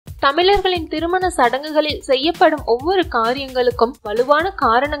தமிழர்களின் திருமண சடங்குகளில் செய்யப்படும் ஒவ்வொரு காரியங்களுக்கும் வலுவான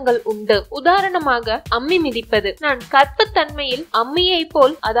காரணங்கள் உண்டு. உதாரணமாக அம்மி மிதிப்பது. நான் கற்புத்தன்மையில் அம்மியை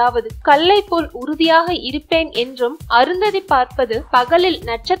போல், அதாவது கல்லை போல் உறுதியாக இருப்பேன் என்றும், அருந்ததி பார்ப்பது பகலில்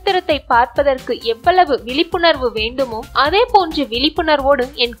நட்சத்திரத்தை பார்ப்பதற்கு எவ்வளவு விழிப்புணர்வு வேண்டுமோ அதே போன்ற விழிப்புணர்வோடு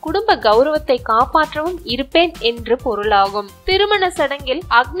என் குடும்ப கௌரவத்தை காப்பாற்றவும் இருப்பேன் என்று பொருளாகும். திருமண சடங்கில்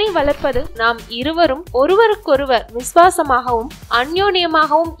அக்னி வளர்ப்பது நாம் இருவரும் ஒருவருக்கொருவர் விசுவாசமாகவும்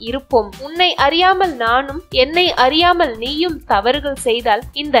அந்யோன்யமாகவும் இருப்போம். உன்னை அறியாமல் நானும், என்னை அறியாமல் நீயும் தவறுகள் செய்தால்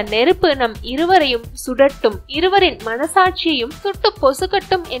இந்த நெருப்பு நம் இருவரையும் சுடட்டும், இருவரின் மனசாட்சியையும் சுட்டு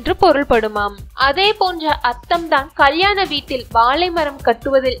பொசுக்கட்டும் என்று பொருள்படுமாம். அதே போன்ற அர்த்தம்தான் கல்யாண வீட்டில் வாழை மரம்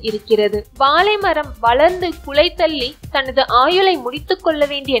கட்டுவதில் இருக்கிறது. வாழை மரம் வளர்ந்து குலை தள்ளி தனது ஆயுளை முடித்துக் கொள்ள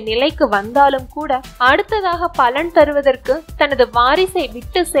வேண்டிய நிலைக்கு வந்தாலும் கூட அடுத்ததாக பலன் தருவதற்கு தனது வாரிசை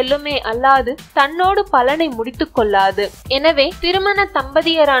விட்டு செல்லுமே அல்லாது தன்னோடு பலனை முடித்துக் கொள்ளாது. எனவே திருமண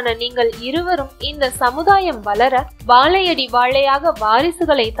தம்பதியரான நீங்கள் இருவரும் இந்த சமுதாயம் வளர வாழையடி வாழையாக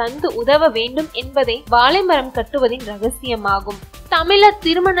வாரிசுகளை தந்து உதவ வேண்டும் என்பதே வாழை மரம் கட்டுவதின் ரகசியமாகும். தமிழர்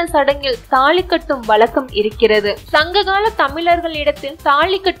திருமண சடங்கில் தாலி கட்டும் வழக்கம் இருக்கிறது. சங்ககால தமிழர்களிடத்தில்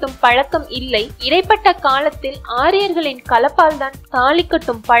தாலி கட்டும் பழக்கம் இல்லை. இடைப்பட்ட காலத்தில் ஆரியர்களின் கலப்பால் தான் தாலி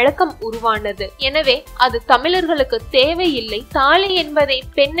கட்டும் பழக்கம் உருவானது. எனவே அது தமிழர்களுக்கு தேவையில்லை. தாலி என்பதை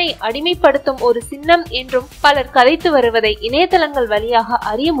பெண்ணை அடிமைப்படுத்தும் ஒரு சின்னம் என்றும் பலர் கதைத்து வருவதை இணையதளங்கள் வழியாக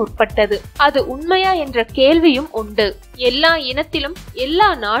அறிய முற்பட்டது. அது உண்மையா என்ற கேள்வியும் உண்டு. எல்லா இனத்திலும் எல்லா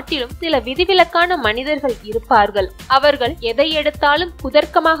நாட்டிலும் சில விதிவிலக்கான மனிதர்கள் இருப்பார்கள். அவர்கள் எதை எடுத்தாலும்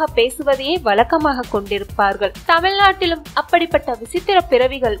குதர்க்கமாக பேசுவதையே வழக்கமாக கொண்டிருப்பார்கள். தமிழ்நாட்டிலும் அப்படிப்பட்ட விசித்திர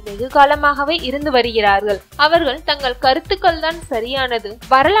பிறவிகள் வெகு காலமாகவே இருந்து வருகிறார்கள். அவர்கள் தங்கள் கருத்துக்கள் தான் சரியானது,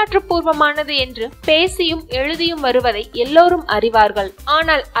 வரலாற்று பூர்வமானது என்று பேசியும் எழுதியும் வருவதை எல்லோரும் அறிவார்கள்.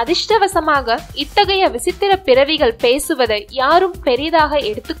 ஆனால் அதிர்ஷ்டவசமாக இத்தகைய விசித்திர பிறவிகள் பேசுவதை யாரும் பெரிதாக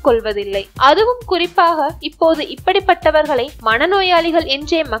எடுத்துக்கொள்வதில்லை. அதுவும் குறிப்பாக இப்போது இப்படிப்பட்டவர்களை மனநோயாளிகள்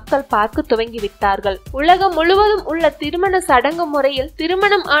என்றே மக்கள் பார்க்க துவங்கிவிட்டார்கள். உலகம் முழுவதும் உள்ள திருமண சடங்கு முறையில்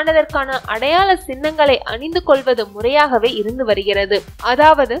திருமணம் ஆனதற்கான அடையாள சின்னங்களை அணிந்து கொள்வது முறையாகவே இருந்து வருகிறது.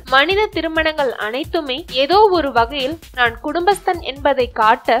 அதாவது மனித திருமணங்கள் அனைத்துமே ஏதோ ஒரு வகையில் நான் குடும்பஸ்தன் என்பதை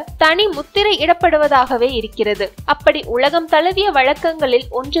காட்ட தனி முத்திரை இடப்படுவதாகவே இருக்கிறது. அப்படி உலகம் தழுவிய வழக்கங்களில்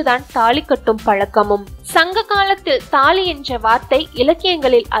ஒன்றுதான் தாலி கட்டும் பழக்கமும். சங்க காலத்தில் தாலி என்ற வார்த்தை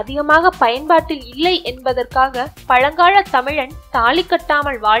இலக்கியங்களில் அதிகமாக பயன்பாட்டில் இல்லை என்பதற்காக பழங்கால தமிழன் தாலி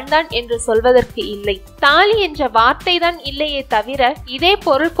கட்டாமல் வாழ்ந்தான் என்று சொல்வதற்கு இல்லை. தாலி என்ற வார்த்தை தான் இல்லையே தவிர இதே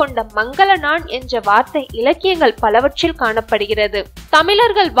பொருள் கொண்ட மங்கள நான் என்ற வார்த்தை இலக்கியங்கள் பலவற்றில் காணப்படுகிறது.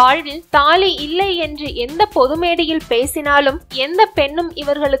 தமிழர்கள் வாழ்வில் தாலி இல்லை என்று எந்த பொதுமேடையில் பேசினாலும் எந்த பெண்ணும்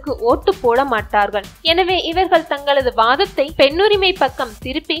இவர்களுக்கு ஓட்டு போட மாட்டார்கள். எனவே இவர்கள் தங்களது வாதத்தை பெண்ணுரிமை பக்கம்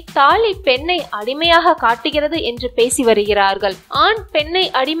திருப்பி தாலி பெண்ணை அடிமையாக காட்டுகிறது என்று பேசி வருகிறார்கள். ஆண் பெண்ணை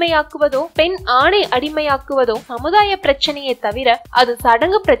அடிமையாக்குவதோ பெண் ஆணை அடிமையாக்குவதோ சமுதாய பிரச்சனையை தவிர அது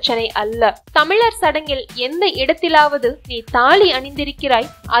சடங்கு பிரச்சனை அல்ல. தமிழர் சடங்கில் எந்த இடத்திலாவது நீ தாலி அணிந்திருக்கிறாய்,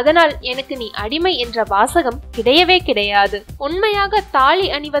 அதனால் எனக்கு நீ அடிமை என்ற வாசகம் கிடையவே கிடையாது. உண்மையாக தாலி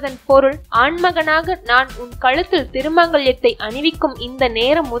அணிவதன் பொருள் ஆண்மகனாக நான் உன் கழுத்தில் திருமாங்கல்யத்தை அணிவிக்கும் இந்த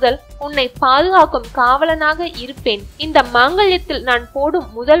நேரம் முதல் உன்னை பாதுகாக்கும் காவலனாக இருப்பேன். இந்த மாங்கல்யத்தில் நான் போடும்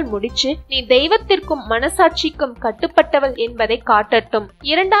முதல் முடிச்சு நீ தெய்வத்திற்கும் மனசாட்சிக்கும் கட்டுப்பட்டவள் என்பதை காட்டட்டும்.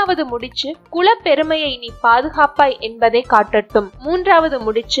 இரண்டாவது முடிச்சு குல பெருமையை நீ பாதுகாப்பாய் என்பதை காட்டட்டும். மூன்றாவது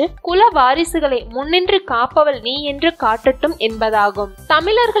முடிச்சு குல வாரிசுகளை முன்னின்று காப்பவள் நீ என்று காட்டட்டும் என்பதாகும்.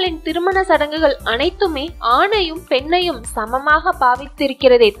 தமிழர்களின் திருமண சடங்குகள் அனைத்துமே ஆணையும் பெண்ணையும் சமமாக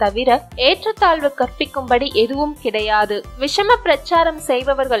பாவித்திருக்கிறதே தவிர ஏற்றத்தாழ்வு கற்பிக்கும்படி எதுவும் கிடையாது. விஷம பிரச்சாரம்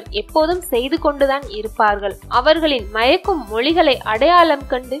செய்பவர்கள் எப்போதும் செய்து கொண்டுதான் இருப்பார்கள். அவர்களின் மயக்கும் மொழிகளை அடையாளம்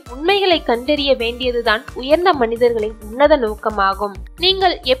கண்டு உண்மைகளை கண்டறிய வேண்டியதுதான் உயர்ந்த மனிதர்களின் உன்னத நோக்கமாகும்.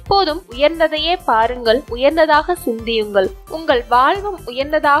 நீங்கள் எப்போதும் உயர்ந்ததையே பாருங்கள், உயர்ந்ததாக சிந்தியுங்கள். உங்கள் வாழ்வும்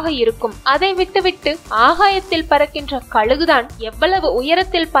உயர்ந்ததாக இருக்கும். அதை விட்டுவிட்டு ஆகாயத்தில் பறக்கின்ற கழுகுதான் எவ்வளவு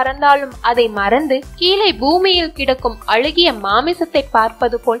உயரத்தில் பறந்தாலும் அதை மறந்து கீழே பூமியில் கிடக்கும் அழுகிய மாமிசத்தை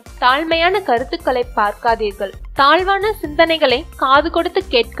பார்ப்பது போல் தாழ்மையான கருத்துக்களை பார்க்காதீர்கள். தாழ்வான சிந்தனைகளை காது கொடுத்து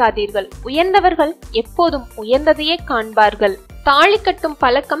கேட்காதீர்கள். உயர்ந்தவர்கள் எப்போதும் உயர்ந்ததையே காண்பார்கள். தாலி கட்டும்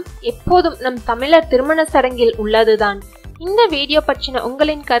பழக்கம் எப்போதும் நம் தமிழர் திருமண சடங்கில் உள்ளதுதான். இந்த வீடியோ பற்றின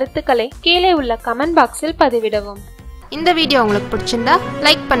உங்களின் கருத்துக்களை கீழே உள்ள கமெண்ட் பாக்ஸில் பதிவிடவும். இந்த வீடியோ உங்களுக்கு பிடிச்சிருந்தா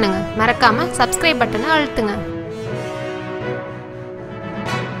லைக் பண்ணுங்க, மறக்காம சப்ஸ்கிரைப் பட்டனை அழுத்துங்க.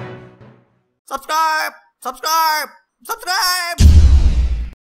 Subscribe!